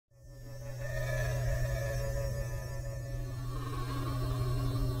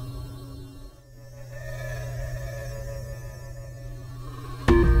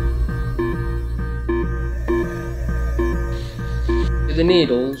the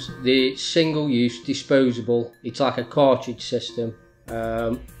needles, they're single use, disposable. It's like a cartridge system,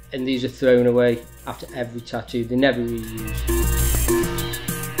 and these are thrown away after every tattoo. They're never reused.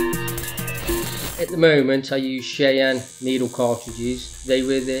 At the moment I use Cheyenne needle cartridges. They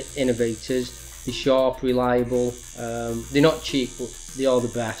were the innovators. They're sharp, reliable. They're not cheap, but they are the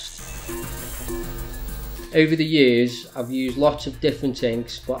best. Over the years I've used lots of different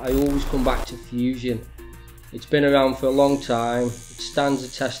inks, but I always come back to Fusion. It's been around for a long time, it stands the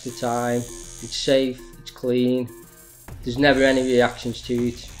test of time, it's safe, it's clean, there's never any reactions to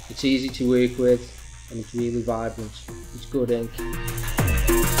it, it's easy to work with, and it's really vibrant. It's good ink.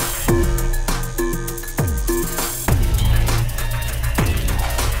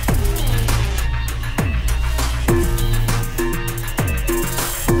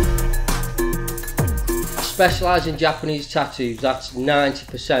 I specialise in Japanese tattoos. That's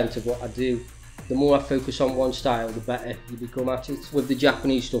 90% of what I do. The more I focus on one style, the better you become at it. With the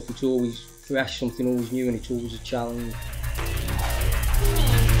Japanese stuff, it's always fresh, something always new, and it's always a challenge.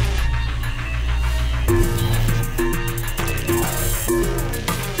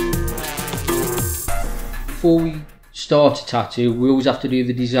 Before we start a tattoo, we always have to do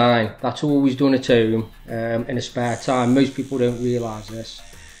the design. That's always done at home in a spare time. Most people don't realise this.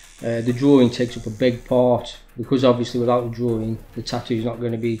 The drawing takes up a big part, because obviously without the drawing, the tattoo is not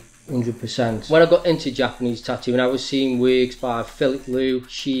going to be 100%. When I got into Japanese tattooing, I was seeing works by Philip Liu,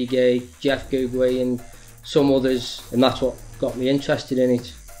 Shige, Jeff Gogwe and some others, and that's what got me interested in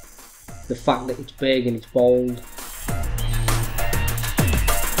it. The fact that it's big and it's bold.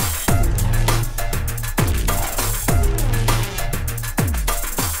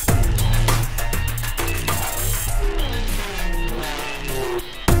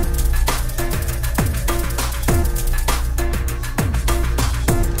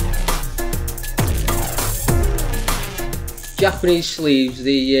 Japanese sleeves,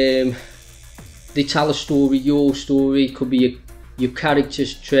 they tell a story. Your story could be your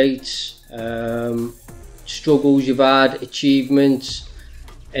character's traits, struggles you've had, achievements,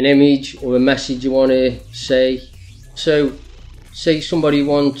 an image or a message you want to say. So say somebody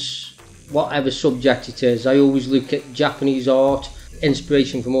wants whatever subject it is. I always look at Japanese art,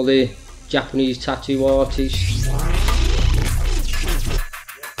 inspiration from other Japanese tattoo artists.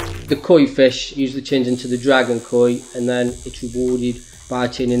 The koi fish usually turns into the dragon koi, and then it's rewarded by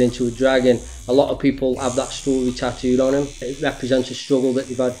turning into a dragon. A lot of people have that story tattooed on them. It represents a struggle that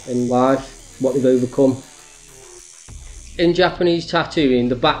they've had in life, what they've overcome. In Japanese tattooing,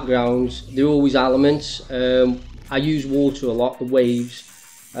 the backgrounds, they're always elements. I use water a lot, the waves.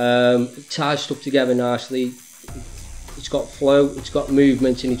 It ties stuff together nicely. It's got flow, it's got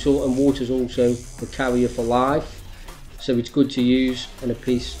movement, and water's also the carrier for life. So it's good to use in a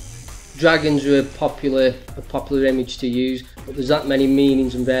piece. Dragons are a popular image to use, but there's that many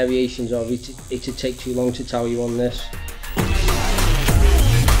meanings and variations of it. It'd take too long to tell you on this.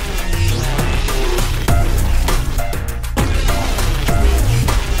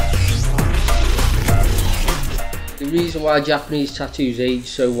 The reason why Japanese tattoos age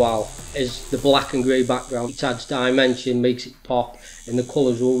so well is the black and grey background. It adds dimension, makes it pop, and the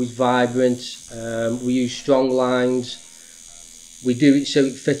colours are always vibrant. We use strong lines. We do it so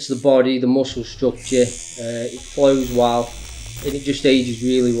it fits the body, the muscle structure, it flows well, and it just ages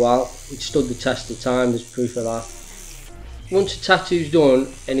really well. It stood the test of time, there's proof of that. Once a tattoo's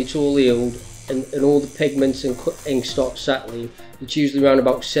done and it's all healed and all the pigments and ink start settling, it's usually around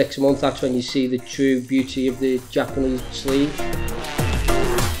about 6 months. That's when you see the true beauty of the Japanese sleeve.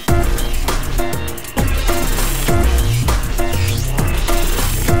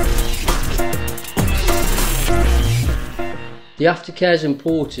 The aftercare is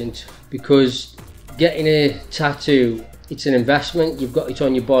important because getting a tattoo, it's an investment. You've got it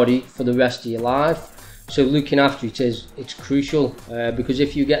on your body for the rest of your life. So looking after it's crucial because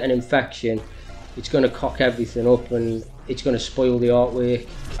if you get an infection, it's going to cock everything up and it's going to spoil the artwork.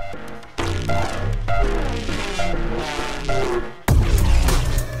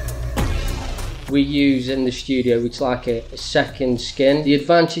 We use in the studio, it's like a second skin. The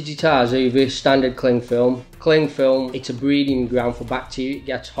advantage it has over standard cling film, it's a breeding ground for bacteria. It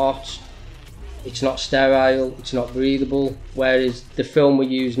gets hot, it's not sterile, it's not breathable, whereas the film we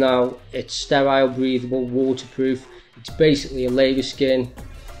use now, it's sterile, breathable, waterproof. It's basically a layer skin.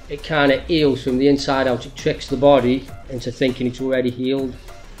 It kind of heals from the inside out. It tricks the body into thinking it's already healed.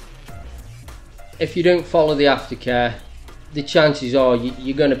 If you don't follow the aftercare, the chances are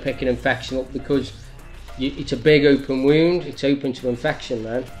you're going to pick an infection up because it's a big open wound, it's open to infection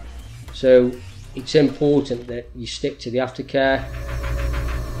then. So it's important that you stick to the aftercare.